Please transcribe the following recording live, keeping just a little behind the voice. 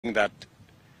that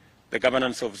the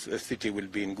governance of the city will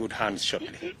be in good hands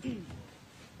shortly.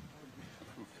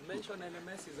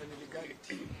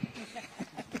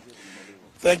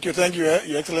 Thank you,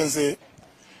 Your Excellency.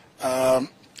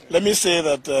 Let me say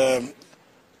that,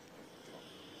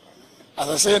 as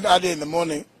I said earlier in the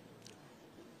morning,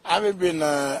 having been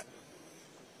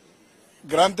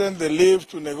granted the leave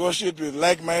to negotiate with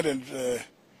like-minded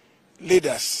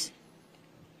leaders,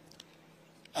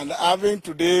 and having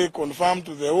today confirmed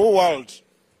to the whole world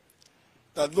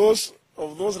that those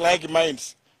of those like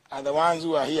minds are the ones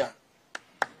who are here,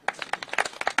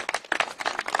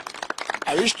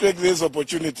 I wish to take this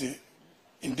opportunity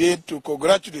indeed to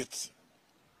congratulate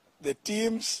the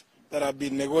teams that have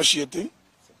been negotiating,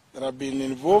 that have been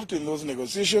involved in those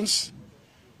negotiations,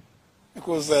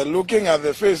 because looking at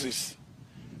the faces,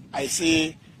 I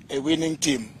see a winning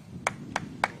team.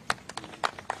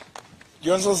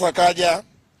 Johnson Sakaja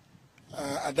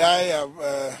and I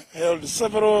have held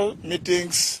several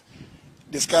meetings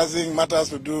discussing matters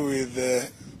to do with the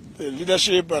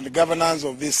leadership and governance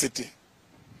of this city,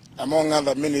 among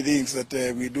other many things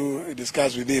that we do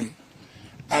discuss with him.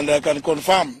 And I can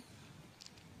confirm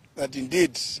that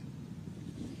indeed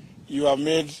you have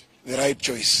made the right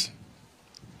choice.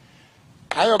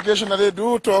 I occasionally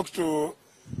do talk to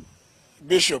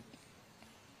Bishop,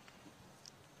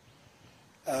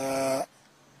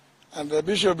 and the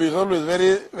Bishop is always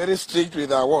very strict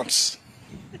with our words.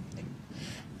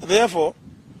 Therefore,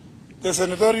 the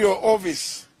senatorial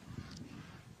office,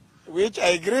 which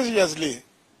I graciously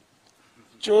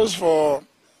chose for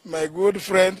my good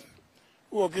friend,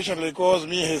 who occasionally calls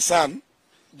me his son,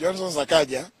 Johnson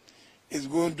Sakaja, is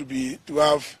going to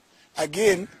have,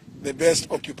 again, the best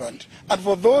occupant. And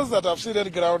for those that have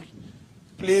ceded ground,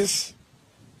 please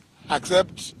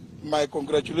accept my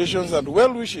congratulations and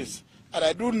well wishes. And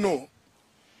I do know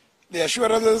the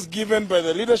assurances given by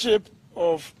the leadership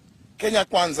of Kenya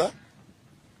Kwanza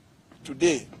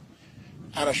today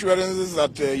are assurances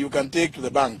that you can take to the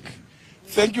bank.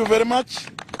 Thank you very much.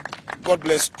 God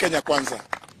bless Kenya Kwanza.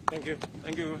 Thank you,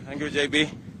 JB.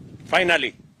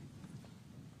 Finally,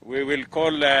 we will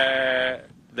call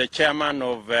the chairman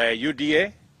of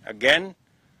UDA again,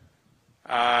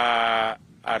 a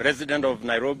resident of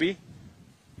Nairobi,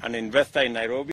 an investor in Nairobi.